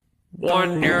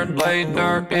1 year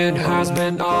later, it has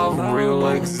been a real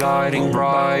exciting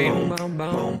ride.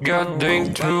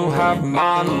 Getting to have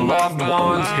my loved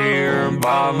ones here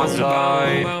by my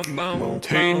side.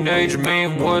 Teenage me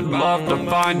would love to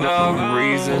find a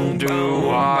reason to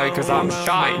why, 'cause I'm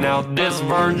shy now. This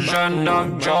version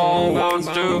of Joel wants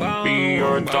to be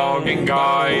your dog and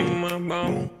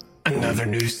guide. Another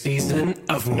new season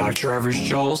of Not Your Average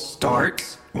Joel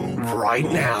starts right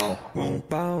now.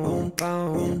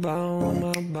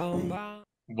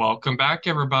 Welcome back,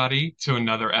 everybody, to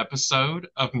another episode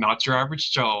of Not Your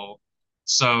Average Joel.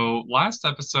 So, last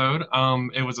episode,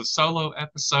 it was a solo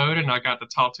episode, and I got to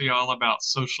talk to y'all about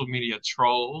social media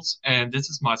trolls. And this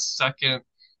is my second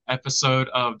episode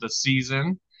of the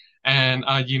season. And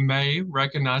you may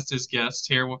recognize this guest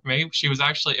here with me. She was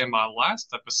actually in my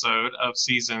last episode of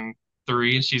season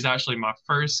three, and she's actually my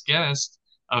first guest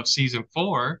of season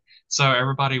four. So,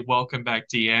 everybody, welcome back,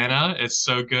 DeAnna. It's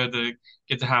so good to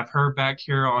get to have her back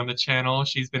here on the channel.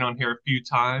 She's been on here a few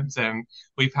times, and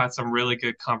we've had some really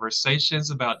good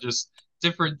conversations about just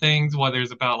different things, whether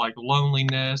it's about like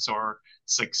loneliness or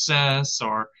success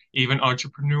or even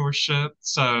entrepreneurship.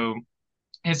 So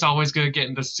it's always good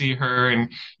getting to see her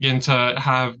and getting to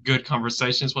have good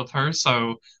conversations with her.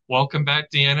 So welcome back,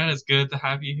 Deanna. It's good to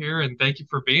have you here, and thank you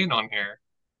for being on here.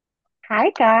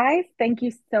 Hi, guys. Thank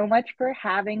you so much for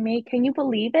having me. Can you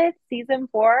believe it? Season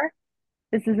four.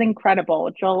 This is incredible.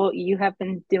 Joel, you have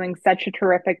been doing such a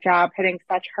terrific job hitting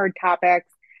such hard topics.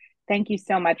 Thank you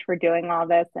so much for doing all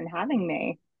this and having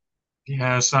me.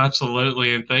 Yes,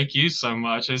 absolutely. And thank you so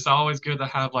much. It's always good to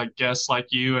have like guests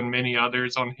like you and many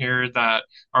others on here that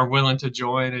are willing to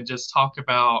join and just talk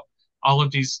about all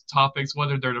of these topics,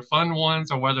 whether they're the fun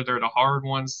ones or whether they're the hard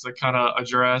ones to kind of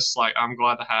address. Like, I'm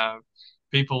glad to have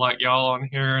people like y'all on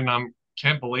here, and I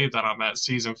can't believe that I'm at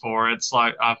season four. It's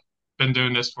like I've been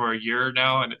doing this for a year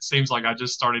now, and it seems like I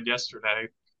just started yesterday.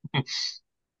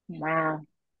 Wow.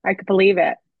 I could believe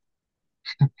it.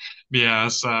 Yeah,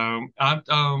 so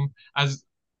as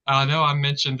I know I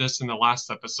mentioned this in the last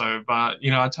episode, but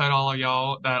I told all of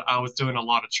y'all that I was doing a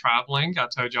lot of traveling. I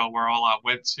told y'all where all I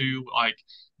went to, like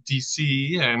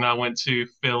DC, and I went to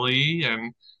Philly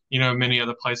and many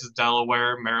other places,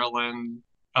 Delaware, Maryland,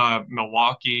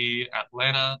 Milwaukee,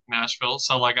 Atlanta, Nashville.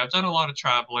 So like I've done a lot of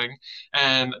traveling,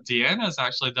 and Deanna has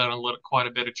actually done quite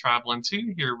a bit of traveling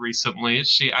too here recently.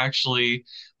 She actually,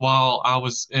 while I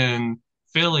was in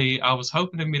Philly, I was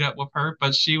hoping to meet up with her,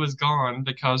 but she was gone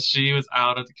because she was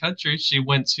out of the country. She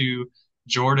went to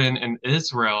Jordan and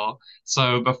Israel.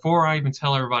 So before I even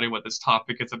tell everybody what this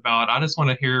topic is about, I just want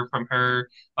to hear from her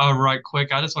right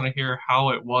quick. I just want to hear how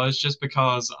it was, just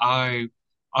because I've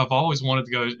always wanted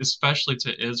to go, especially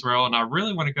to Israel, and I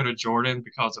really want to go to Jordan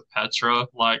because of Petra.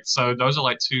 Like, so those are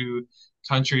like two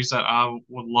countries that I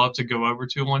would love to go over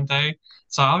to one day.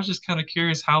 So I was just kind of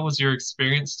curious, how was your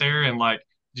experience there, and like,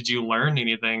 did you learn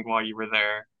anything while you were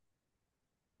there?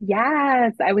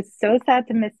 Yes, I was so sad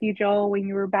to miss you, Joel, when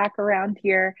you were back around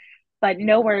here. But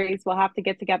no worries, we'll have to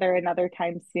get together another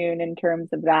time soon in terms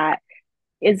of that.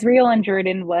 Israel and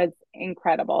Jordan was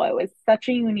incredible. It was such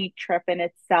a unique trip in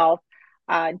itself.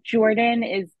 Jordan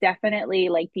is definitely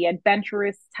like the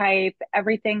adventurous type,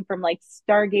 everything from like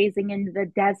stargazing into the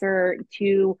desert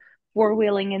to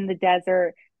four-wheeling in the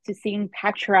desert to seeing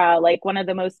Petra, like one of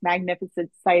the most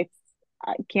magnificent sights,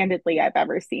 candidly, I've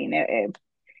ever seen.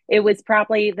 It was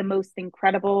probably the most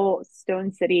incredible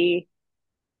stone city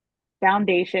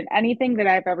foundation, anything that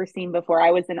I've ever seen before.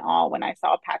 I was in awe when I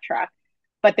saw Petra,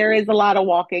 but there is a lot of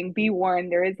walking. Be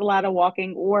warned, there is a lot of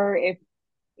walking. Or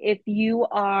if you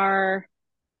are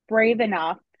brave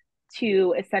enough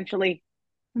to essentially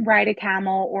ride a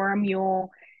camel or a mule,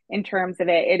 in terms of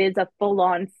it, it is a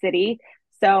full-on city.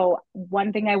 So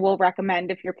one thing I will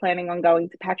recommend if you're planning on going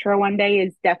to Petra one day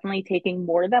is definitely taking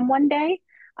more than one day.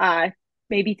 Uh,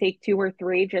 Maybe take two or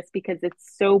three, just because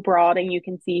it's so broad and you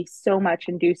can see so much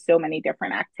and do so many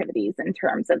different activities in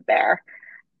terms of there.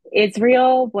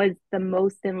 Israel was the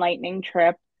most enlightening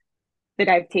trip that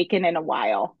I've taken in a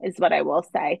while, is what I will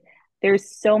say.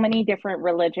 There's so many different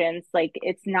religions. Like,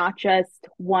 it's not just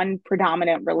one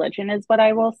predominant religion, is what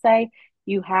I will say.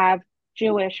 You have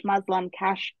Jewish, Muslim,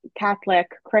 Catholic,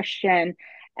 Christian,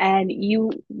 and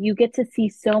you get to see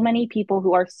so many people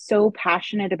who are so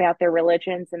passionate about their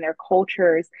religions and their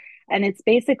cultures. And it's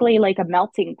basically like a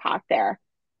melting pot there.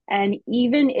 And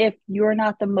even if you're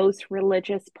not the most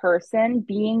religious person,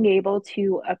 being able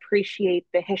to appreciate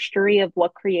the history of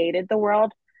what created the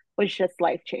world was just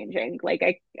life changing.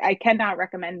 Like, I cannot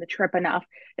recommend the trip enough,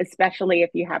 especially if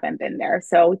you haven't been there.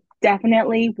 So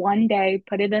definitely one day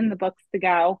put it in the books to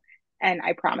go. And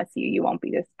I promise you, you won't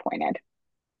be disappointed.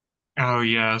 Oh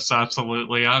yes,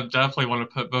 absolutely. I definitely want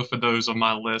to put both of those on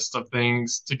my list of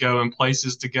things to go and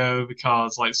places to go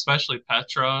because like especially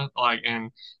Petra, like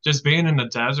and just being in the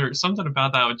desert, something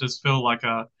about that would just feel like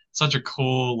a such a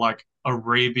cool like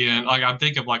Arabian like I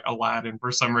think of like Aladdin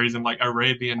for some reason, like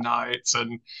Arabian Nights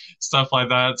and stuff like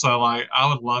that. So like I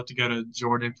would love to go to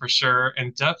Jordan for sure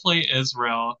and definitely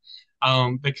Israel.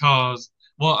 Because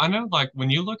well, I know like when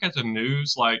you look at the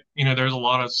news, like, there's a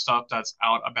lot of stuff that's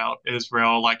out about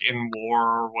Israel, like in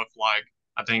war with like,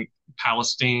 I think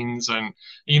Palestinians and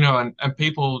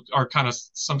people are kind of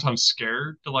sometimes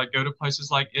scared to like go to places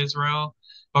like Israel.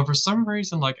 But for some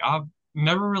reason, like I've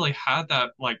never really had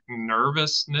that like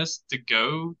nervousness to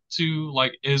go to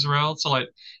like Israel. So like,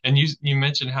 and you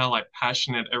mentioned how like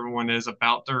passionate everyone is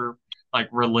about their like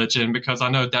religion because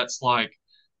I know that's like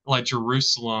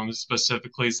Jerusalem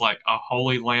specifically is like a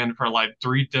holy land for like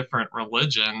three different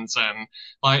religions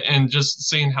and just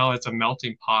seeing how it's a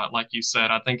melting pot like you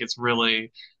said I think it's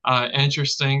really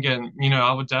interesting and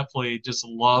I would definitely just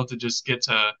love to just get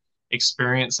to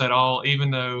experience it all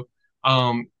even though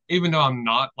I'm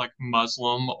not like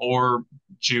Muslim or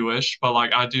Jewish but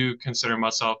like I do consider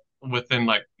myself within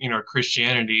like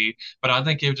Christianity but I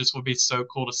think it just would be so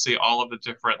cool to see all of the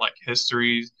different like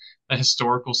histories the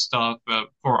historical stuff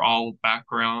for all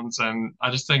backgrounds. And I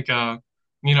just think,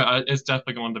 it's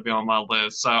definitely going to be on my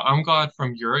list. So I'm glad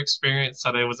from your experience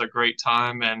that it was a great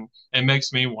time and it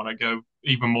makes me want to go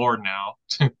even more now.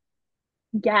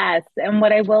 Yes. And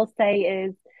what I will say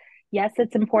is, yes,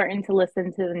 it's important to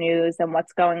listen to the news and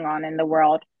what's going on in the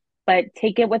world, but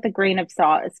take it with a grain of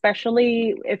salt,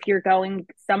 especially if you're going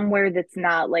somewhere that's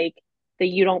not like that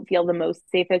you don't feel the most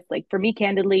safest. Like for me,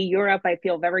 candidly, Europe, I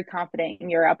feel very confident in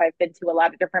Europe. I've been to a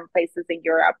lot of different places in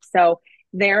Europe. So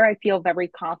there I feel very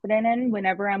confident in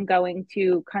whenever I'm going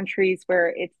to countries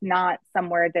where it's not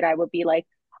somewhere that I would be like,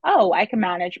 oh, I can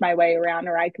manage my way around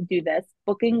or I could do this.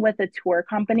 Booking with a tour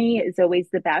company is always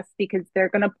the best because they're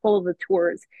going to pull the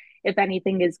tours if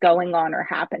anything is going on or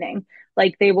happening.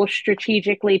 Like they will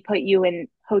strategically put you in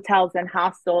hotels and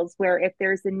hostels where if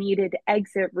there's a needed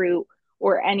exit route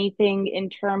or anything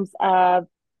in terms of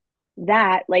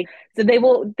that, like so they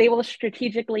will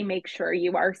strategically make sure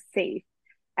you are safe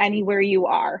anywhere you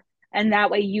are. And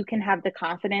that way you can have the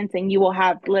confidence and you will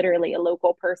have literally a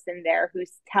local person there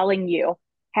who's telling you,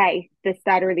 hey, this,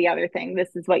 that, or the other thing.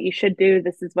 This is what you should do.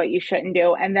 This is what you shouldn't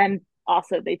do. And then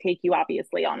also they take you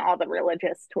obviously on all the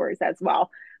religious tours as well,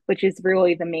 which is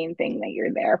really the main thing that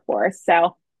you're there for.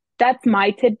 So that's my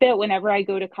tidbit whenever I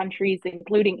go to countries,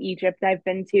 including Egypt, I've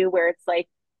been to where it's like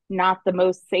not the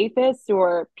most safest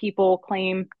or people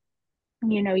claim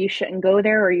you shouldn't go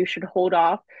there or you should hold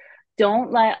off.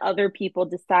 Don't let other people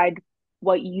decide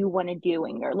what you want to do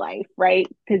in your life, right?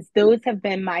 Because those have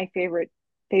been my favorite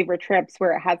trips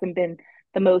where it hasn't been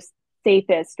the most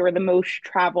safest or the most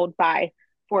traveled by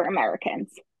for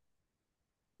Americans.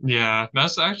 Yeah,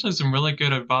 that's actually some really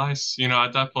good advice. I'm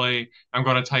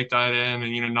going to take that in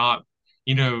and, not,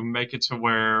 make it to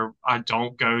where I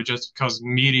don't go just because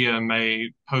media may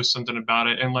post something about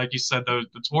it. And like you said, the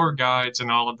tour guides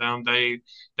and all of them, they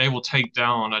will take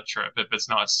down a trip if it's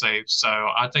not safe. So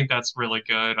I think that's really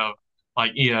good of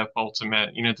like EF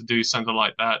Ultimate, to do something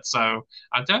like that. So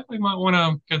I definitely might want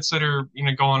to consider,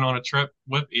 going on a trip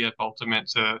with EF Ultimate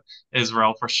to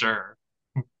Israel for sure.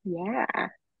 Yeah.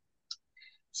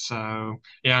 So,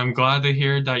 yeah, I'm glad to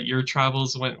hear that your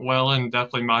travels went well and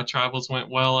definitely my travels went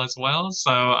well as well.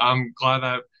 So, I'm glad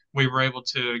that we were able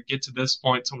to get to this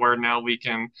point to where now we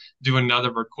can do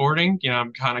another recording.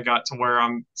 I'm kind of got to where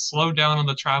I'm slowed down on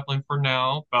the traveling for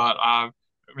now, but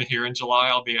here in July,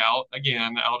 I'll be out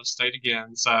again, out of state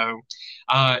again. So,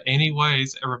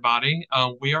 anyways, everybody,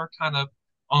 we are kind of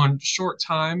on short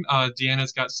time.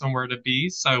 DeAnna's got somewhere to be,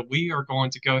 so we are going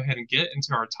to go ahead and get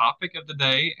into our topic of the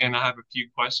day. And I have a few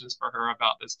questions for her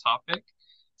about this topic.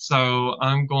 So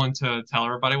I'm going to tell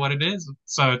everybody what it is.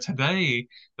 So today,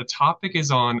 the topic is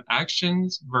on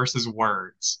actions versus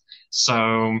words.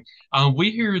 So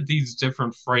we hear these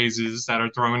different phrases that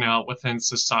are thrown out within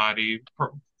society.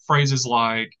 Phrases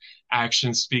like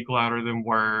actions speak louder than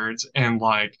words, and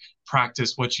like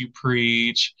practice what you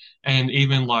preach, and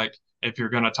even like if you're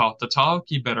going to talk the talk,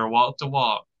 you better walk the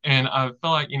walk. And I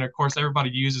feel like, of course,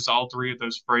 everybody uses all three of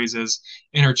those phrases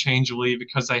interchangeably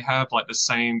because they have like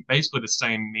basically the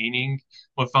same meaning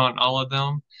within all of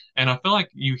them. And I feel like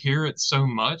you hear it so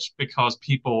much because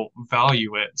people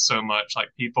value it so much. Like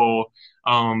people,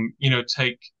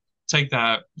 take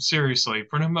that seriously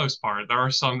for the most part. There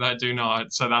are some that do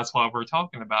not. So that's why we're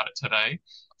talking about it today.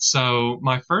 So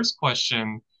my first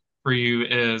question for you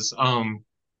is,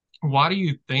 why do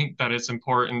you think that it's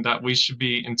important that we should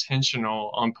be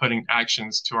intentional on putting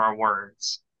actions to our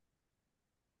words?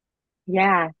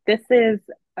 Yeah, this is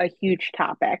a huge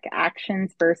topic,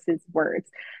 actions versus words,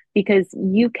 because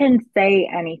you can say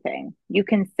anything. You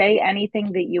can say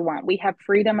anything that you want. We have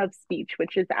freedom of speech,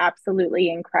 which is absolutely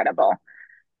incredible.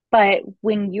 But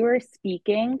when you're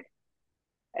speaking,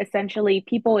 essentially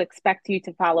people expect you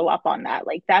to follow up on that.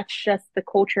 Like that's just the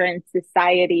culture and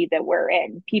society that we're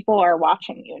in. People are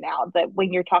watching you now, that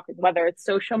when you're talking, whether it's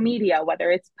social media, whether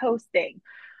it's posting,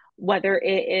 whether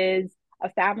it is a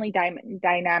family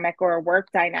dynamic or a work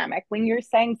dynamic, when you're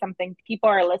saying something, people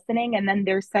are listening and then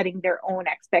they're setting their own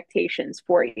expectations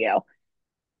for you.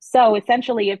 So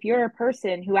essentially, if you're a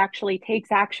person who actually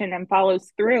takes action and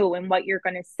follows through in what you're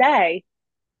going to say,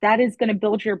 that is going to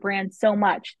build your brand so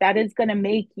much. That is going to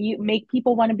make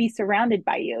people want to be surrounded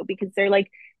by you because they're like,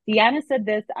 DeAnna said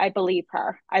this, I believe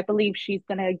her. I believe she's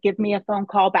going to give me a phone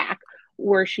call back,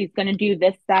 or she's going to do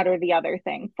this, that, or the other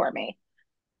thing for me.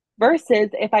 Versus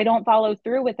if I don't follow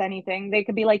through with anything, they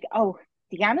could be like, oh,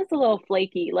 DeAnna's a little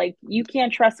flaky. Like, you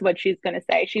can't trust what she's going to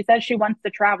say. She says she wants to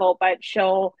travel, but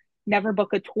she'll never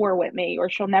book a tour with me, or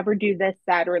she'll never do this,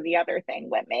 that, or the other thing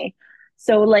with me.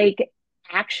 So, like,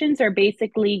 actions are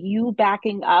basically you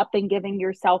backing up and giving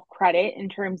yourself credit in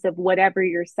terms of whatever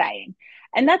you're saying.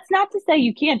 And that's not to say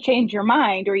you can't change your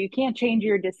mind or you can't change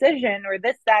your decision or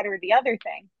this, that, or the other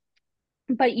thing,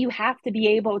 but you have to be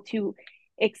able to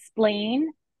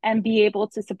explain and be able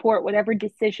to support whatever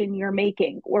decision you're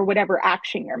making or whatever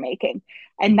action you're making.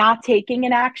 And not taking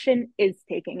an action is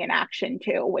taking an action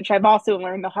too, which I've also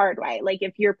learned the hard way. Like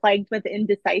if you're plagued with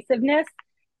indecisiveness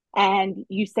and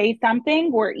you say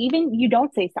something, or even you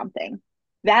don't say something,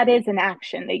 that is an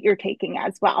action that you're taking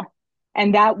as well.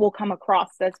 And that will come across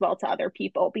as well to other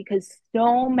people because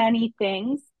so many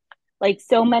things, like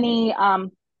so many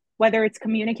whether it's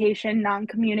communication,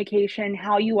 non-communication,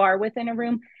 how you are within a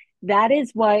room, that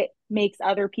is what makes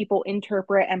other people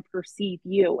interpret and perceive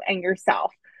you and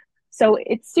yourself. So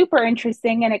it's super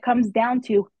interesting, and it comes down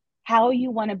to how you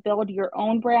want to build your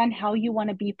own brand, how you want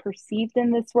to be perceived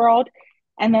in this world.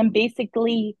 And then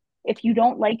basically, if you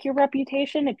don't like your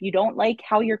reputation, if you don't like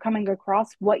how you're coming across,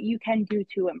 what you can do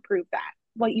to improve that,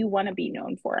 what you want to be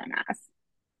known for and as.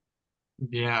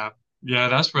 Yeah, yeah,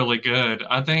 that's really good.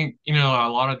 I think, a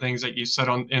lot of things that you said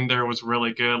on in there was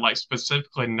really good. Like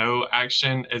specifically, no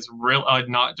action is real,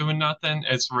 not doing nothing.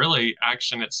 It's really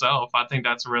action itself. I think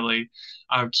that's really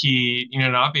key.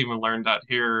 And I've even learned that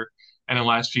here in the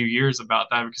last few years about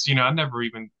that because, I never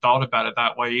even thought about it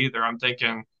that way either. I'm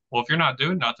thinking, well, if you're not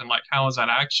doing nothing, like how is that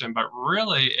action? But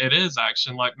really, it is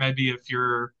action. Like maybe if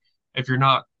you're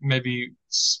not maybe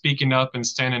speaking up and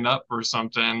standing up for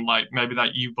something like maybe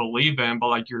that you believe in, but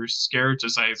like you're scared to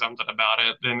say something about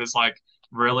it, then it's like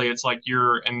really it's like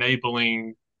you're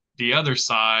enabling the other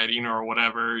side, or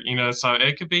whatever, so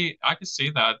it could be, I could see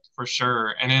that for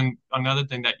sure. And then another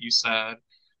thing that you said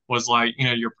was like,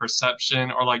 your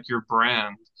perception or like your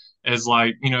brand is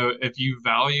like, if you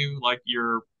value like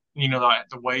your, like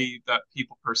the way that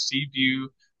people perceive you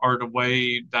or the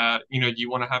way that you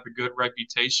want to have a good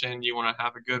reputation, you want to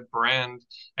have a good brand,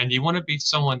 and you want to be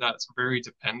someone that's very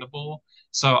dependable.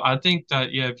 So I think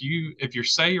that yeah, if you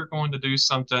say you're going to do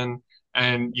something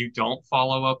and you don't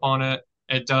follow up on it,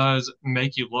 it does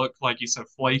make you look like you said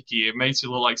flaky. It makes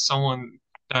you look like someone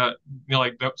that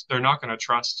like they're not going to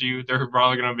trust you. They're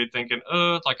probably going to be thinking,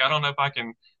 like I don't know if I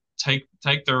can take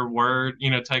their word,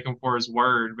 take him for his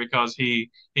word because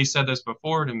he said this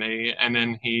before to me and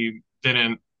then he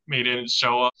didn't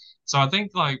show up. So I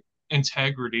think like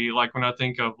integrity, like when I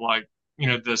think of like,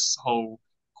 this whole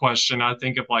question, I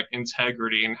think of like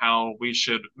integrity and how we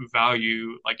should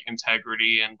value like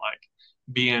integrity and like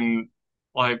being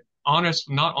like honest,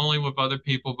 not only with other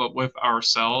people, but with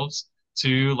ourselves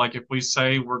too. Like if we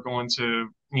say we're going to,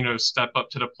 step up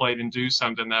to the plate and do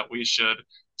something that we should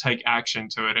take action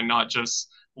to it and not just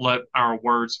let our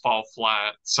words fall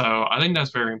flat. So I think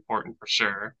that's very important for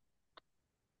sure.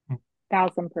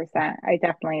 1000%. I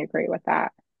definitely agree with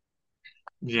that.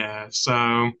 Yeah,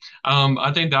 so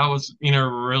I think that was,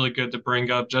 really good to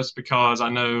bring up just because I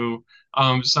know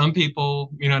some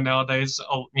people, nowadays,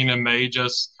 may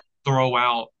just throw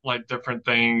out like different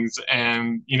things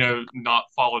and, not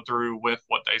follow through with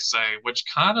what they say, which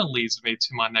kind of leads me to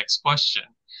my next question.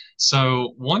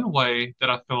 So one way that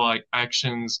I feel like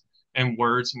actions and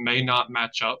words may not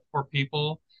match up for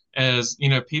people is,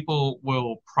 people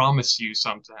will promise you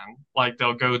something, like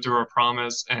they'll go through a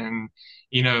promise and,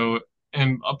 you know,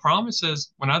 a promise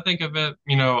is when I think of it,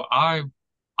 I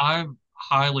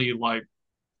highly like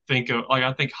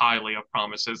I think highly of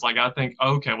promises. Like I think,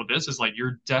 okay, well, this is like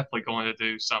you're definitely going to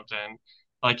do something.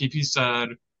 Like if you said,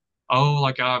 oh,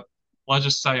 let's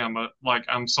just say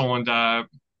I'm someone that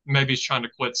maybe is trying to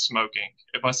quit smoking.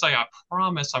 If I say I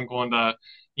promise I'm going to,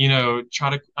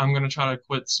 I'm going to try to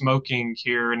quit smoking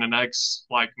here in the next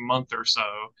like month or so,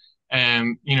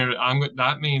 and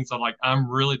that means that like I'm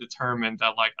really determined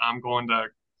that like I'm going to,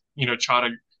 try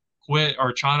to quit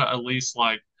or try to at least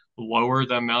like lower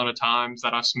the amount of times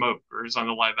that I smoke or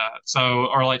something like that. So,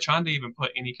 or like trying to even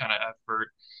put any kind of effort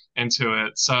into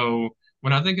it. So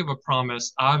when I think of a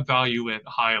promise, I value it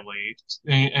highly.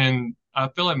 And I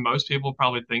feel like most people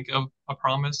probably think of a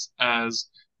promise as,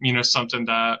 something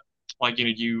that like,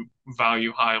 you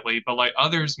value highly, but like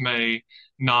others may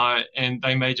not, and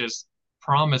they may just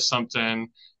promise something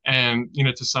and,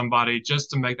 to somebody just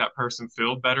to make that person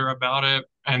feel better about it.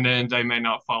 And then they may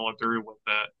not follow through with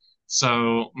it.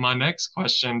 So my next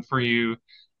question for you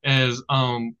is,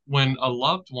 when a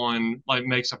loved one like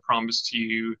makes a promise to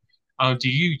you, do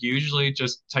you usually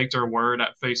just take their word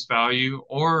at face value,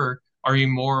 or are you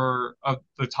more of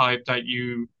the type that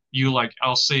you like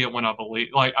I'll see it when I'll believe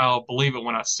it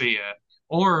when I see it,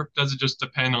 or does it just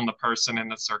depend on the person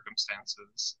and the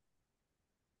circumstances?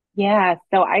 Yeah,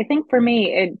 so I think for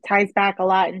me, it ties back a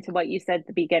lot into what you said at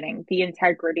the beginning, the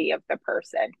integrity of the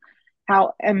person.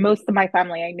 How, and most of my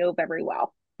family I know very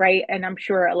well, right? And I'm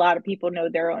sure a lot of people know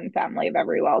their own family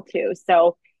very well too.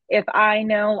 So if I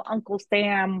know Uncle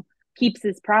Sam keeps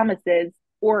his promises,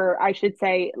 or I should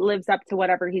say, lives up to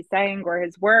whatever he's saying or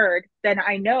his word, then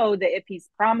I know that if he's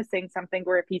promising something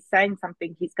or if he's saying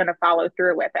something, he's going to follow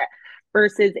through with it.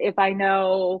 Versus if I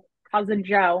know Cousin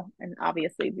Joe, and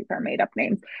obviously these are made up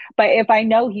names, but if I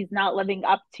know he's not living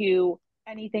up to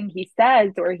anything he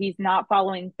says or he's not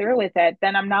following through with it,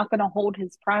 then I'm not going to hold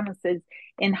his promises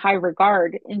in high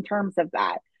regard in terms of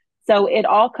that. So it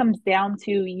all comes down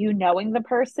to you knowing the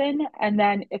person. And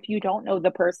then if you don't know the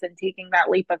person, taking that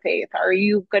leap of faith, are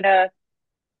you going to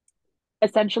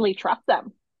essentially trust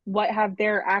them? What have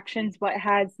their actions, what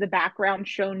has the background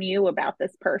shown you about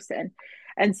this person?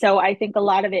 And so I think a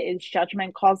lot of it is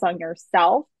judgment calls on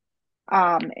yourself,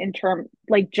 in term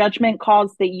like judgment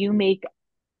calls that you make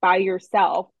by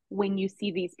yourself when you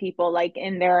see these people like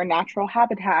in their natural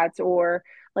habitats or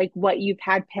like what you've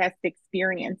had past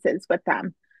experiences with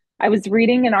them. I was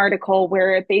reading an article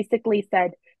where it basically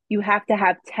said you have to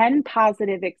have 10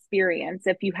 positive experience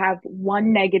if you have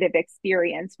one negative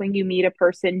experience when you meet a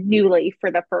person newly for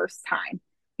the first time.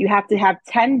 You have to have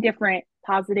 10 different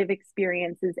positive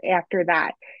experiences after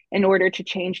that in order to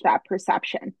change that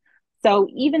perception. So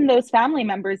even those family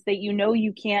members that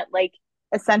you can't like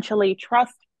essentially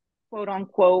trust, quote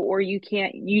unquote, or you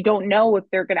don't know if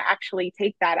they're going to actually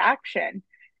take that action,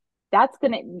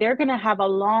 they're going to have a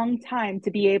long time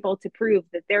to be able to prove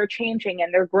that they're changing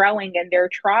and they're growing and they're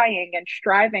trying and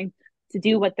striving to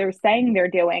do what they're saying they're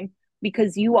doing,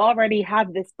 because you already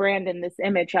have this brand and this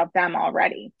image of them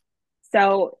already.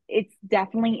 So it's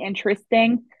definitely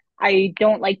interesting. I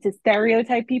don't like to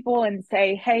stereotype people and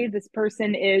say, hey, this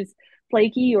person is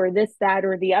flaky or this, that,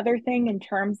 or the other thing in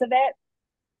terms of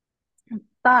it.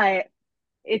 But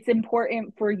it's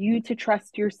important for you to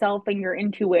trust yourself and your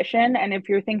intuition. And if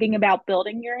you're thinking about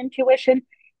building your intuition,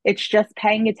 it's just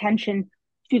paying attention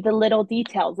to the little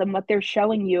details and what they're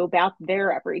showing you about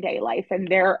their everyday life and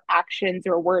their actions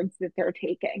or words that they're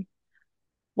taking.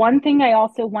 One thing I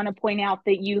also want to point out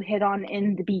that you hit on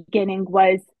in the beginning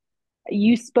was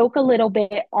you spoke a little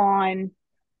bit on,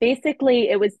 basically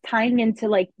it was tying into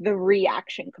like the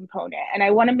reaction component, and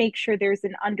I want to make sure there's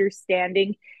an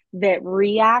understanding that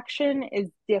reaction is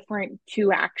different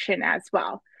to action as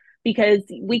well, because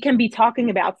we can be talking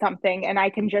about something and I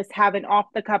can just have an off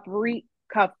the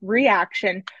cuff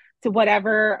reaction to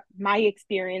whatever my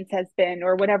experience has been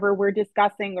or whatever we're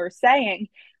discussing or saying,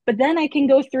 but then I can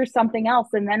go through something else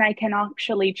and then I can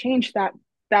actually change that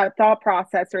thought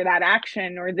process or that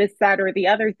action or this, that, or the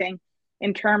other thing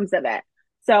in terms of it.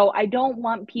 So I don't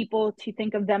want people to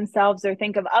think of themselves or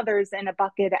think of others in a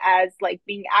bucket as like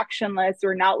being actionless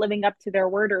or not living up to their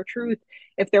word or truth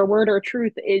if their word or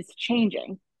truth is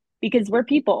changing, because we're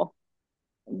people.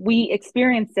 We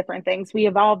experience different things. We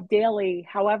evolve daily,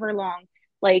 however long.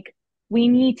 Like we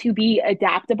need to be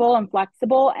adaptable and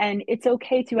flexible. And it's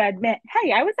okay to admit,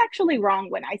 hey, I was actually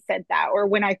wrong when I said that, or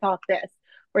when I thought this,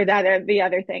 or that, or the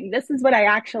other thing. This is what I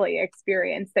actually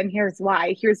experienced. And here's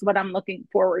why. Here's what I'm looking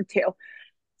forward to.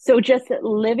 So just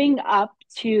living up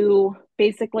to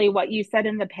basically what you said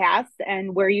in the past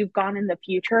and where you've gone in the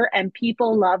future. And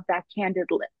people love that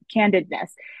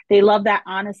candidness. They love that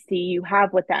honesty you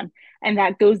have with them. And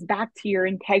that goes back to your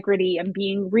integrity and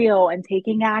being real and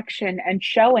taking action and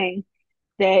showing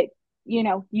that,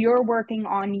 you're working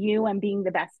on you and being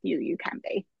the best you can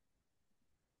be.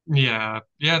 Yeah,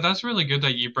 yeah, that's really good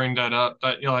that you bring that up.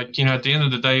 That like, at the end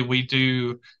of the day, we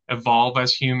do evolve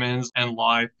as humans and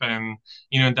life, and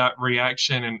that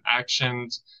reaction and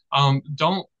actions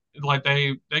don't like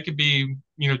they could be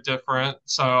different.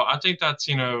 So I think that's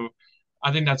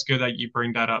good that you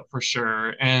bring that up for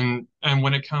sure. And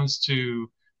when it comes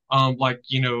to like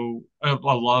a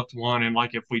loved one, and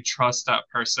like if we trust that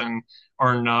person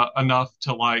or not enough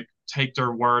to like take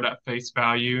their word at face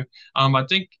value,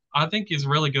 I think is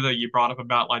really good that you brought up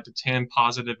about like the 10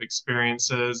 positive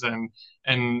experiences,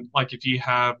 and like if you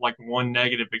have like one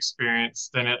negative experience,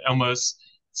 then it almost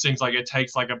seems like it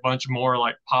takes like a bunch more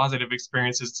like positive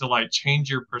experiences to like change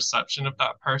your perception of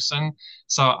that person.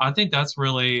 So I think that's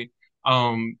really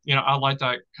I like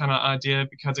that kind of idea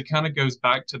because it kind of goes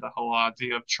back to the whole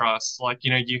idea of trust. Like,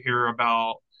 you hear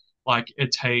about like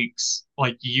it takes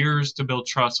like years to build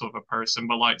trust with a person,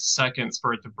 but like seconds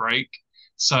for it to break.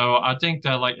 So I think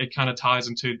that like it kind of ties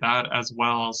into that as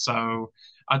well. So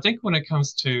I think when it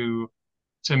comes to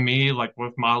me, like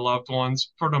with my loved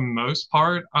ones, for the most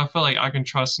part, I feel like I can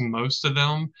trust most of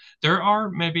them. There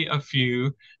are maybe a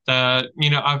few that,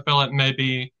 I feel like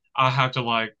maybe I have to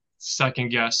like second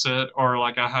guess it, or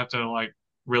like I have to like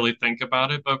really think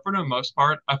about it. But for the most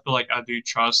part, I feel like I do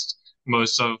trust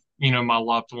most of, my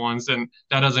loved ones. And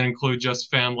that doesn't include just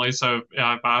family. So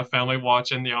if I have family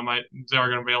watching, they're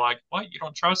going to be like, what, you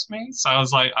don't trust me? So I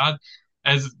was like,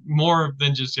 as more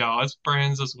than just y'all, as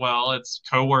friends as well. It's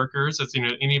coworkers. It's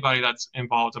anybody that's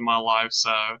involved in my life.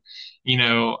 So,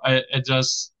 it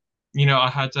just I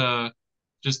had to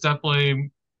just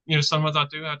definitely sometimes I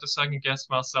do have to second guess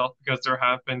myself because there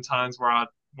have been times where I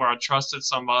trusted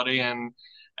somebody and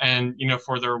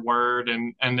for their word,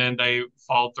 and then they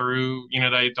fall through.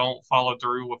 They don't follow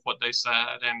through with what they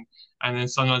said, and then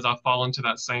sometimes I fall into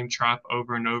that same trap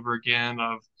over and over again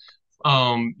of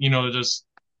just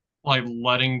like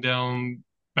letting them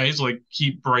basically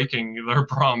keep breaking their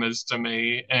promise to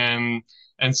me. And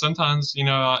sometimes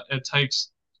it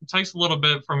takes a little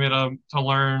bit for me to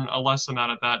learn a lesson out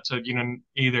of that, to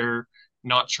either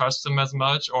not trust them as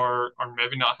much, or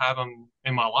maybe not have them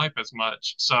in my life as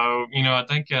much. So I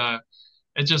think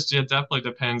it definitely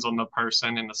depends on the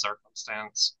person and the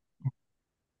circumstance.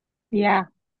 Yeah.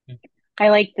 I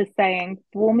like the saying,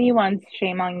 fool me once,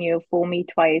 shame on you, fool me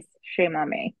twice, shame on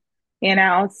me.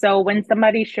 So when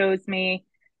somebody shows me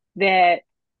that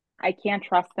I can't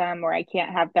trust them or I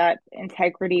can't have that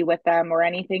integrity with them or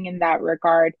anything in that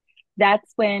regard,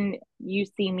 that's when you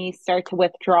see me start to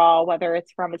withdraw, whether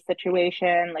it's from a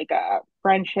situation like a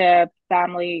friendship,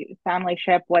 family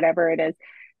ship, whatever it is.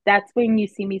 That's when you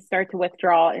see me start to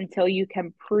withdraw until you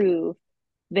can prove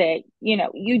that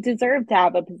you deserve to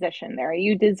have a position there,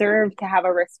 you deserve to have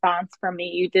a response from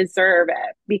me, you deserve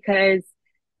it, because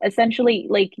essentially,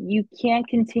 like, you can't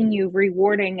continue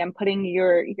rewarding and putting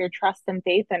your trust and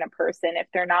faith in a person if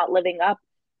they're not living up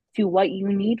to what you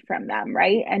need from them,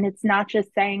 right? And it's not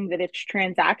just saying that it's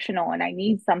transactional and I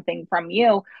need something from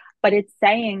you, but it's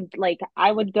saying, like,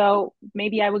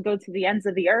 maybe I would go to the ends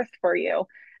of the earth for you,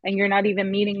 and you're not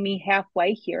even meeting me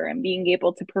halfway here and being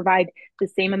able to provide the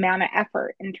same amount of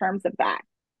effort in terms of that.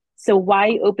 So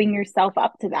why open yourself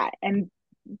up to that? And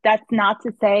that's not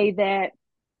to say that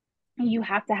you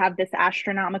have to have this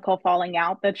astronomical falling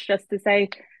out. That's just to say,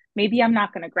 maybe I'm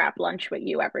not going to grab lunch with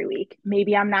you every week.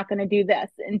 Maybe I'm not going to do this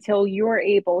until you're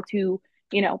able to,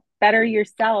 better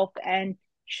yourself and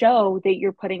show that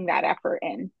you're putting that effort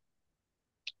in.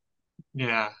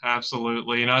 Yeah,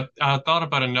 absolutely. And I thought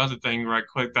about another thing right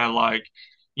quick that like,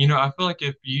 I feel like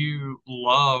if you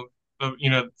love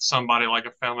somebody like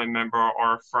a family member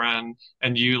or a friend,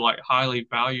 and you like highly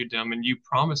value them and you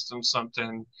promise them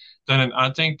something, then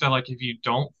I think that like if you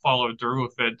don't follow through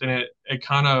with it, then it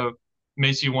kind of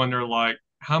makes you wonder like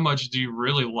how much do you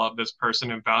really love this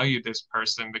person and value this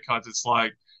person? Because it's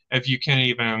like if you can't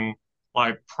even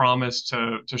like promise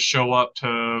to show up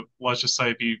to, let's just say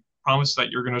if you promise that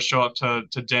you're going to show up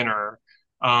to dinner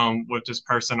with this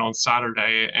person on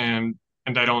Saturday, and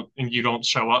you don't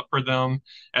show up for them,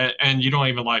 and you don't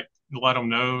even like let them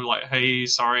know like, hey,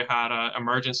 sorry, I had an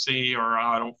emergency, or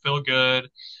I don't feel good.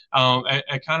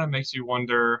 It kind of makes you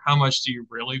wonder how much do you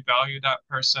really value that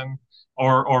person,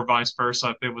 or vice versa.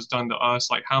 If it was done to us,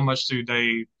 like how much do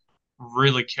they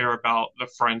really care about the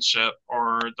friendship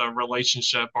or the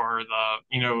relationship or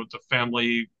the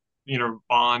family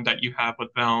bond that you have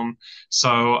with them.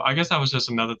 So I guess that was just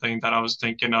another thing that I was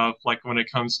thinking of, like when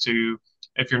it comes to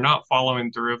if you're not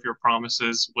following through with your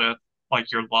promises with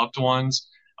like your loved ones,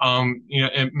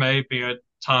 it may be a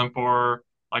time for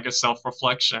like a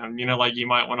self-reflection. Like you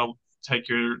might want to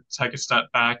take a step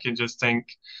back and just think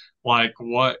like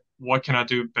what can I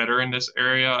do better in this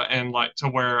area, and like to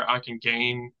where I can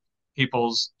gain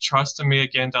people's trust in me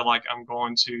again, that like I'm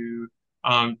going to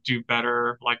do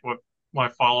better like with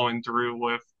like following through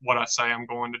with what I say I'm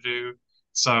going to do.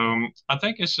 So I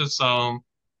think it's just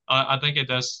I think it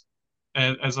does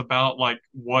is about like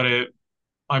what it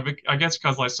I guess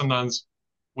because like sometimes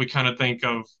we kind of think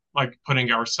of like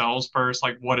putting ourselves first,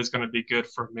 like what is going to be good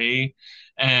for me.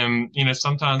 And,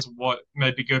 sometimes what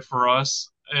may be good for us,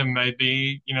 it may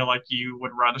be, like you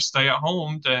would rather stay at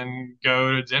home than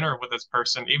go to dinner with this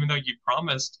person, even though you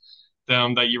promised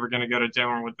them that you were going to go to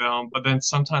dinner with them. But then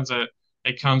sometimes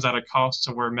it comes at a cost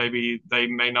to where maybe they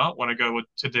may not want to go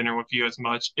to dinner with you as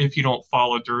much if you don't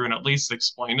follow through and at least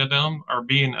explain to them or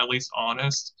being at least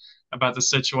honest about the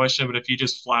situation. But if you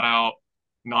just flat out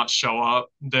not show up,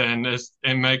 then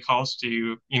it may cost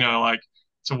you, like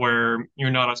to where you're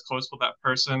not as close with that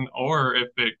person. Or if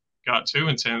it got too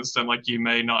intense, then like you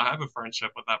may not have a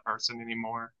friendship with that person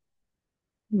anymore.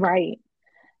 Right.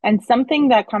 And something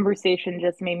that conversation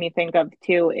just made me think of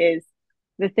too is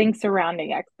the things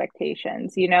surrounding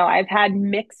expectations. I've had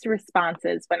mixed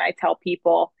responses when I tell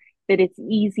people that it's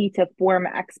easy to form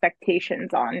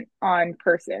expectations on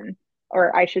person,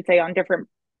 or I should say on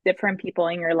different people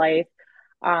in your life,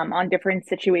 on different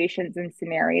situations and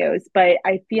scenarios. But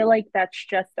I feel like that's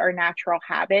just our natural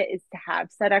habit, is to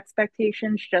have set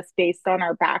expectations just based on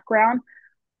our background.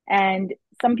 And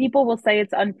some people will say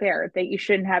it's unfair, that you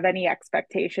shouldn't have any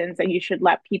expectations and you should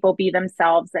let people be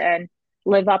themselves and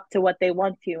live up to what they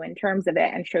want to in terms of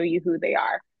it and show you who they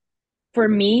are. For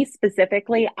me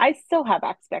specifically, I still have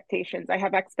expectations. I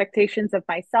have expectations of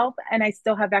myself, and I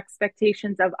still have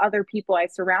expectations of other people I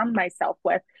surround myself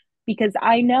with, because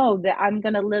I know that I'm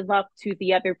going to live up to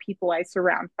the other people I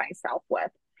surround myself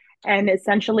with. And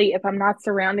essentially, if I'm not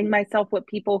surrounding myself with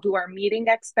people who are meeting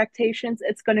expectations,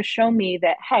 it's going to show me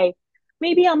that, hey,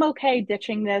 maybe I'm okay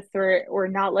ditching this, or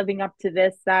not living up to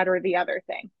this, that, or the other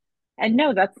thing. And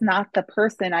no, that's not the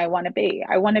person I want to be.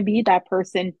 I want to be that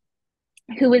person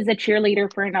who is a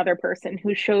cheerleader for another person,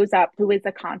 who shows up, who is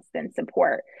a constant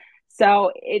support.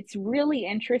 So it's really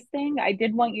interesting. I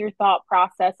did want your thought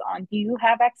process on, do you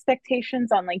have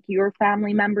expectations on like your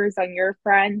family members, on your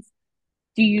friends?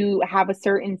 Do you have a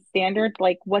certain standard?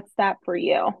 Like, what's that for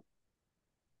you?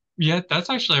 Yeah, that's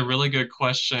actually a really good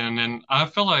question. And I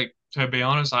feel like, to be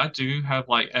honest, I do have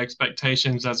like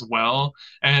expectations as well.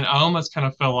 And I almost kind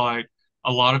of feel like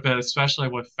a lot of it, especially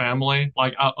with family,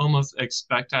 like I almost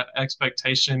expect that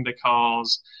expectation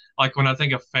because, like, when I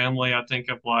think of family, I think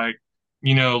of like,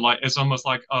 like it's almost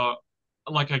like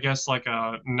I guess like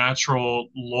a natural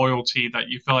loyalty that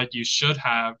you feel like you should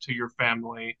have to your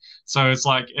family. So it's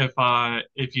like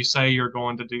if you say you're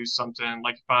going to do something,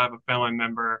 like if I have a family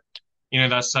member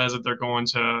that says that they're going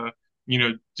to,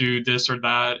 do this or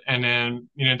that, and then,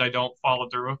 they don't follow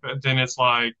through with it, then it's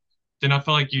like, then I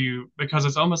feel like because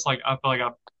it's almost like I feel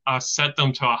like I set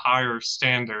them to a higher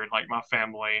standard, like my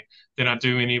family, than I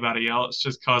do anybody else,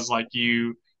 just because like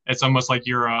it's almost like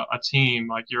you're a team,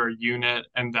 like you're a unit,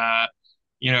 and that,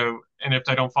 and if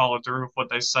they don't follow through with what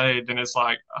they say, then it's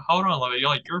like, hold on,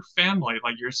 like you're family,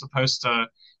 like you're supposed to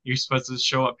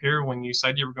show up here when you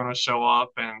said you were going to show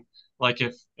up. And like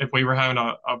if we were having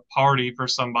a party for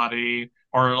somebody,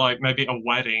 or like maybe a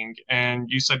wedding, and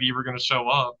you said you were going to show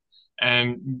up,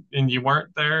 and you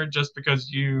weren't there just because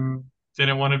you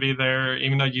didn't want to be there,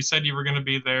 even though you said you were going to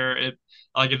be there, it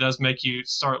does make you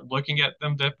start looking at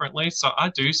them differently. So I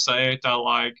do say that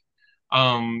like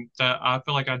that I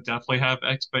feel like I definitely have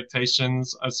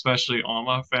expectations, especially on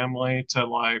my family, to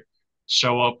like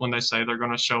show up when they say they're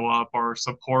going to show up, or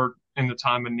support in the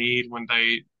time of need when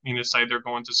they, say they're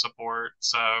going to support.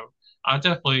 So I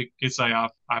definitely could say I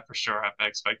for sure have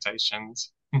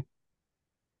expectations.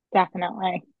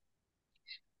 Definitely.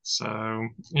 So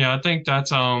yeah, I think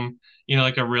that's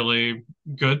like a really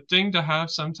good thing to have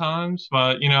sometimes.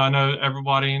 But I know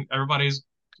everybody's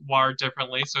wired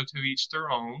differently, so to each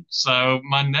their own. So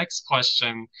my next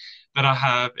question that I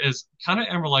have is kind of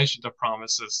in relation to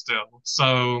promises still.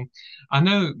 So I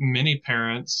know many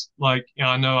parents, like,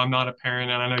 I know I'm not a parent,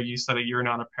 and I know you said that you're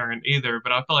not a parent either,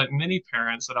 but I feel like many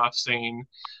parents that I've seen,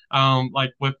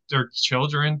 like with their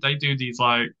children, they do these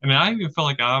like, and I even feel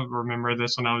like I remember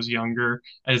this when I was younger,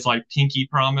 as like pinky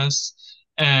promise.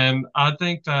 And I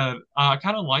think that I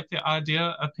kind of like the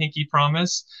idea of pinky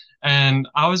promise. And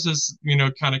I was just,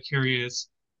 kind of curious,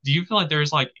 do you feel like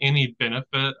there's like any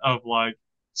benefit of like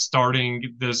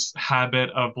starting this habit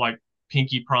of like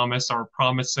pinky promise or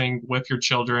promising with your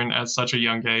children at such a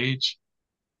young age?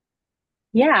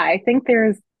 Yeah, I think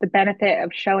there's the benefit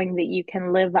of showing that you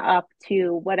can live up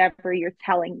to whatever you're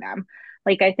telling them.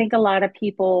 Like, I think a lot of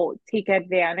people take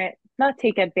advantage, not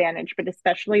take advantage, but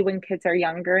especially when kids are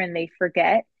younger and they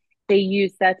forget, they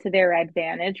use that to their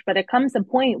advantage. But it comes a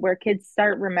point where kids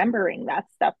start remembering that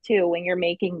stuff too when you're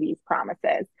making these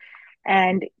promises.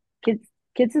 And kids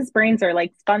kids' brains are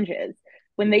like sponges.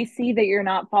 When they see that you're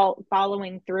not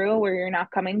following through or you're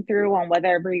not coming through on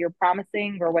whatever you're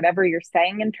promising or whatever you're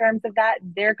saying in terms of that,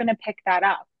 they're going to pick that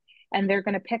up, and they're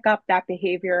going to pick up that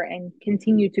behavior and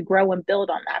continue to grow and build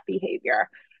on that behavior.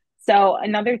 So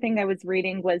another thing I was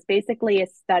reading was basically a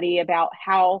study about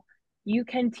how you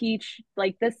can teach,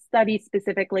 like this study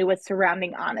specifically was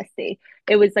surrounding honesty.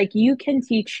 It was like you can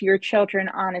teach your children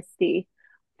honesty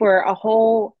for a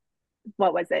whole,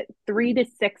 what was it, 3 to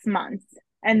 6 months.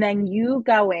 And then you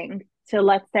going to,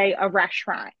 let's say, a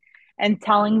restaurant and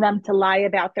telling them to lie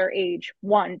about their age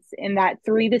once in that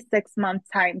 3 to 6 month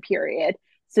time period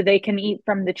so they can eat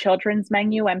from the children's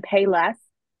menu and pay less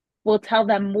will tell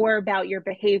them more about your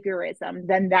behaviorism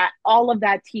than that all of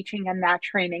that teaching and that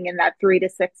training in that 3 to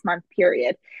 6 month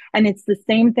period. And it's the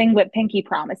same thing with pinky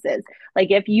promises.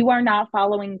 Like if you are not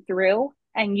following through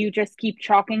and you just keep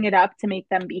chalking it up to make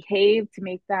them behave, to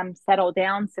make them settle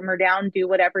down, simmer down, do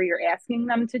whatever you're asking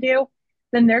them to do,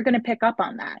 then they're going to pick up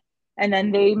on that. And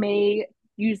then they may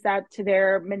use that to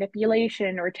their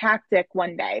manipulation or tactic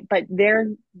one day, but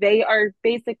they are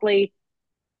basically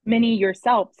mini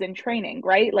yourselves in training,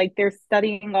 right? Like they're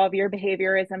studying all of your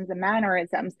behaviorisms and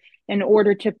mannerisms in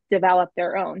order to develop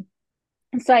their own.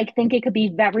 So I think it could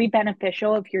be very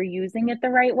beneficial if you're using it the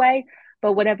right way.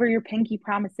 But whatever you're pinky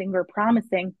promising or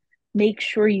promising, make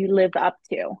sure you live up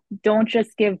to. Don't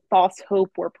just give false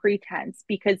hope or pretense,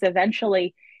 because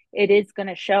eventually it is going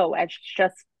to show as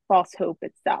just false hope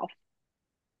itself.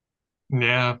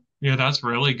 Yeah, yeah, that's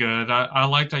really good. I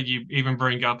like that you even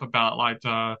bring up about like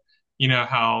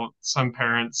how some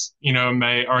parents,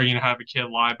 may or have a kid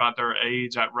lie about their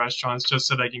age at restaurants just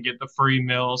so they can get the free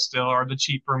meal still or the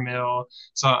cheaper meal.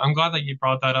 So I'm glad that you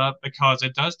brought that up because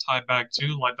it does tie back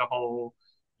to like the whole,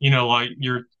 like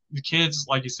your the kids,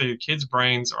 like you say, your kids'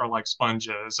 brains are like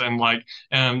sponges, and like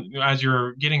as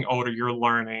you're getting older, you're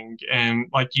learning, and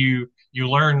like you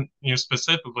learn,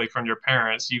 specifically from your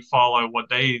parents. You follow what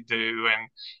they do,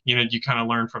 and you kind of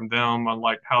learn from them on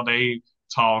like how they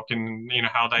talk and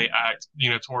how they act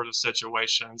towards a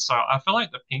situation. So I feel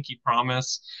like the pinky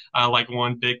promise, like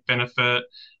one big benefit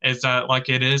is that like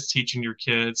it is teaching your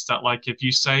kids that like if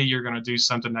you say you're going to do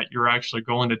something that you're actually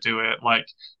going to do it. Like,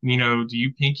 do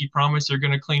you pinky promise you're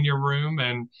going to clean your room?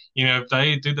 And if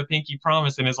they do the pinky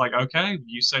promise, and it's like, okay,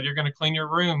 you said you're going to clean your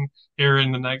room here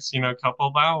in the next couple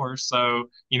of hours, so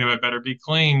it better be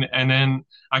clean. And then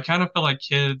I kind of feel like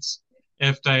kids,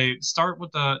 if they start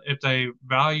with if they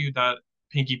value that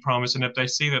pinky promise, and if they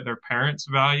see that their parents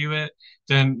value it,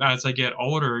 then as they get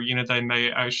older, they may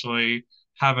actually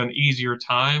have an easier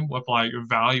time with like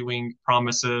valuing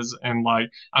promises. And like,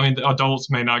 I mean, the adults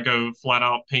may not go flat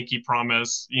out pinky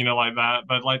promise, like that,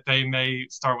 but like they may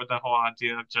start with the whole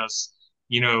idea of just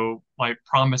like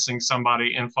promising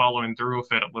somebody and following through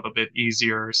with it a little bit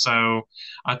easier. So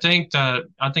I think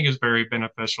it's very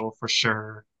beneficial for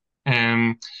sure.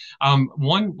 And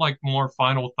one like more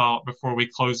final thought before we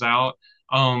close out.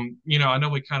 I know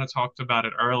we kind of talked about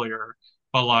it earlier,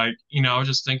 but like, I was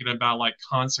just thinking about like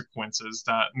consequences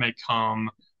that may come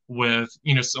with,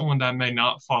 someone that may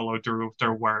not follow through with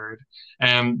their word.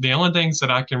 And the only things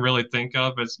that I can really think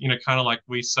of is, kind of like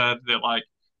we said that like,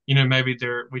 maybe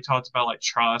we talked about like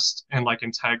trust and like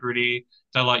integrity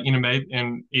that like, maybe,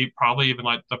 and probably even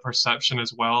like the perception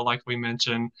as well, like we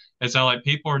mentioned, is that like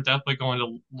people are definitely going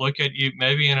to look at you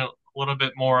maybe in a little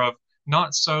bit more of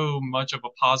not so much of a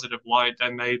positive light.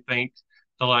 Than they think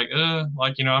they're like,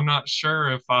 I'm not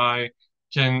sure if I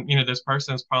can, this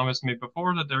person has promised me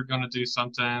before that they're going to do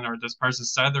something, or this person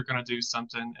said they're going to do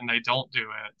something and they don't do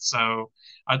it. So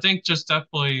I think just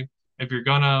definitely if you're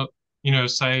going to,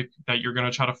 say that you're going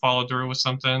to try to follow through with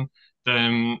something,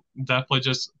 then definitely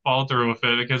just follow through with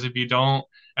it. Because if you don't,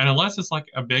 and unless it's like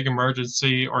a big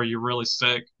emergency or you're really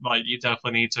sick, like you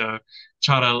definitely need to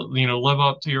try to, live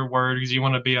up to your word, because you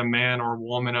want to be a man or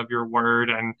woman of your word.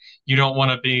 And you don't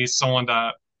want to be someone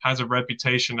that has a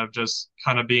reputation of just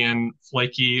kind of being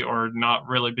flaky or not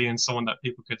really being someone that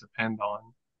people could depend on.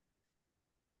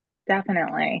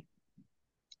 Definitely.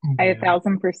 I a Yeah.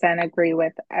 thousand percent agree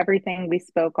with everything we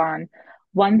spoke on.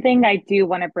 One thing I do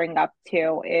want to bring up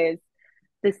too is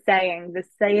The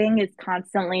saying is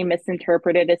constantly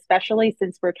misinterpreted, especially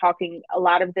since we're talking a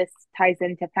lot of this ties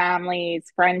into families,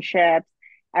 friendships,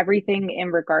 everything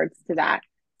in regards to that.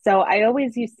 So I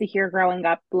always used to hear growing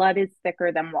up, blood is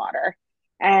thicker than water.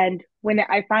 And when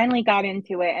I finally got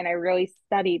into it and I really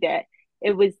studied it,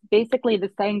 it was basically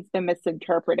the saying's been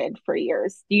misinterpreted for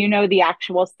years. Do you know the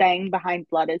actual saying behind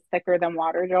blood is thicker than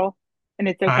water, Joel? And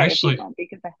it's I okay if you actually, don't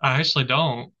because I actually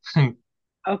don't.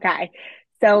 okay.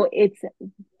 So it's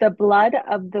the blood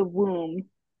of the womb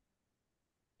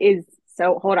is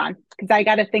so hold on because I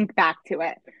got to think back to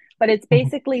it. But it's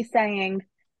basically saying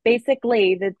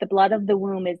basically that the blood of the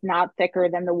womb is not thicker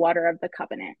than the water of the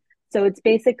covenant. So it's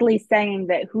basically saying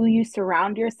that who you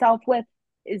surround yourself with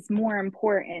is more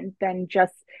important than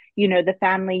just, the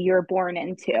family you're born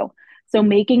into. So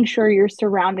making sure you're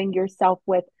surrounding yourself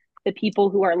with the people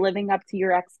who are living up to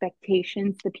your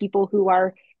expectations, the people who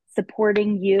are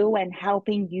supporting you and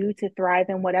helping you to thrive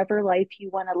in whatever life you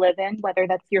want to live in, whether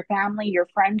that's your family, your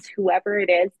friends, whoever it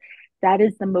is, that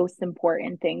is the most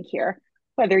important thing here.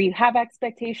 Whether you have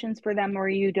expectations for them or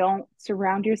you don't,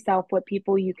 surround yourself with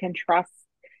people you can trust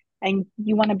and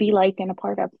you want to be like and a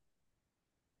part of.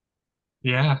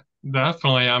 Yeah,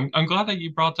 definitely. I'm glad that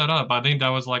you brought that up. I think that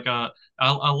was like I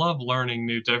love learning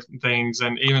new different things,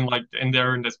 and even like in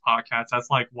there in this podcast, that's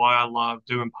like why I love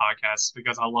doing podcasts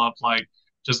because I love like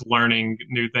just learning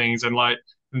new things, and like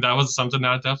that was something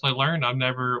that I definitely learned. I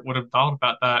never would have thought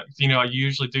about that. I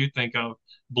usually do think of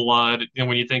blood, and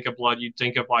when you think of blood, you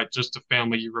think of like just the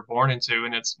family you were born into,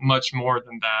 and it's much more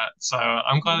than that. So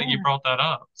I'm glad that you Yeah. brought that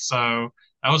up. So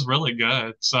that was really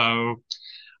good. So.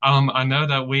 I know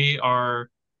that we are,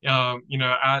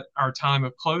 at our time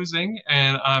of closing,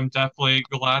 and I'm definitely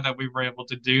glad that we were able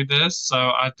to do this. So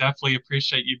I definitely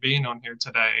appreciate you being on here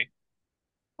today.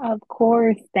 Of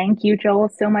course. Thank you, Joel,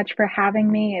 so much for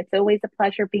having me. It's always a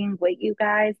pleasure being with you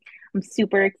guys. I'm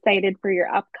super excited for your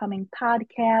upcoming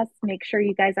podcast. Make sure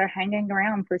you guys are hanging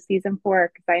around for season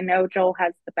 4 because I know Joel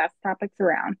has the best topics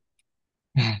around.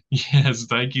 Yes,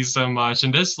 thank you so much.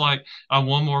 And this, like,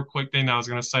 one more quick thing I was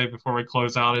going to say before we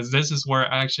close out is this is where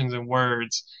actions and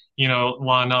words,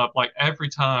 line up. Like every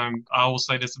time, I will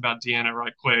say this about Deanna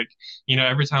right quick.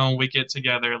 Every time we get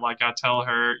together, like I tell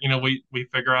her, we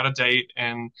figure out a date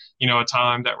and, a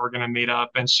time that we're going to meet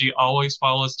up, and she always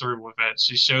follows through with it.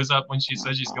 She shows up when she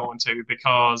says she's Oh, going to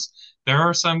because there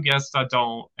are some guests I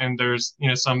don't, and there's,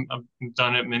 some have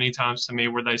done it many times to me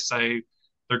where they say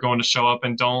they're going to show up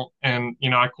and don't. And,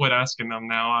 I quit asking them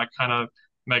now. I kind of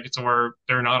make it to where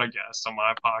they're not a guest on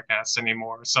my podcast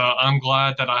anymore. So I'm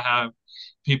glad that I have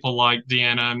people like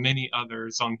Deanna and many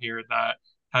others on here that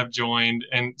have joined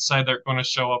and say they're going to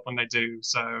show up when they do.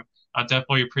 So I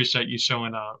definitely appreciate you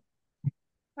showing up.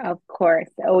 of course.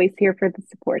 Always here for the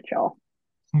support, Joel.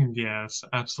 Yes,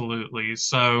 absolutely.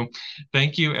 So,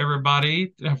 thank you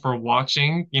everybody for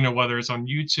watching, whether it's on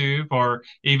YouTube or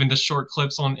even the short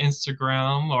clips on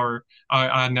Instagram, or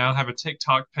I now have a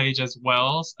TikTok page as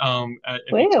well. If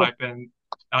you Woo. type in,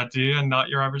 I do, and not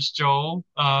your average Joel.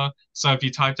 So if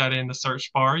you type that in the search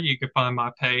bar, you can find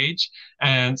my page.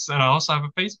 And I also have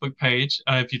a Facebook page.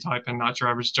 If you type in not your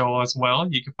average Joel as well,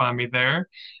 you can find me there.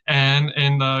 And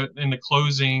in the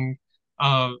closing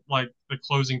like the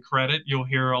closing credit, you'll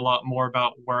hear a lot more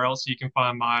about where else you can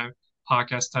find my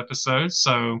podcast episodes.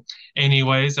 So,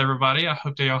 anyways, everybody, I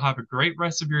hope that y'all have a great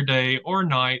rest of your day or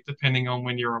night, depending on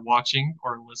when you're watching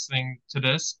or listening to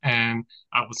this. And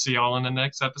I will see y'all in the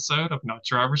next episode of Not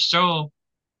Your Average Joel.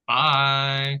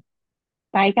 Bye.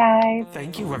 Bye, guys.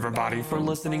 Thank you, everybody, for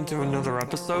listening to another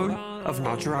episode of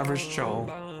Not Your Average Joe.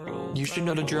 You should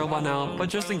know the drill by now, but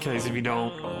just in case if you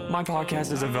don't, my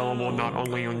podcast is available not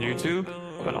only on YouTube,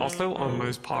 but also on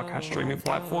most podcast streaming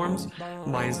platforms,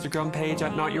 my Instagram page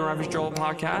at Not Your Average Joel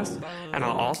Podcast, and I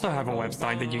also have a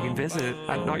website that you can visit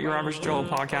at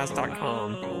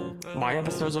notyouraverage.joelpodcast.com. My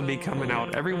episodes will be coming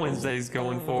out every Wednesdays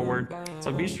going forward,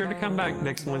 so be sure to come back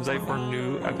next Wednesday for a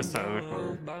new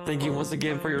episode. Thank you once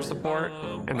again for your support,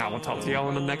 and I will talk to y'all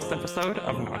in the next episode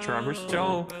of Not Your Average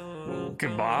Joel.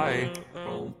 Goodbye.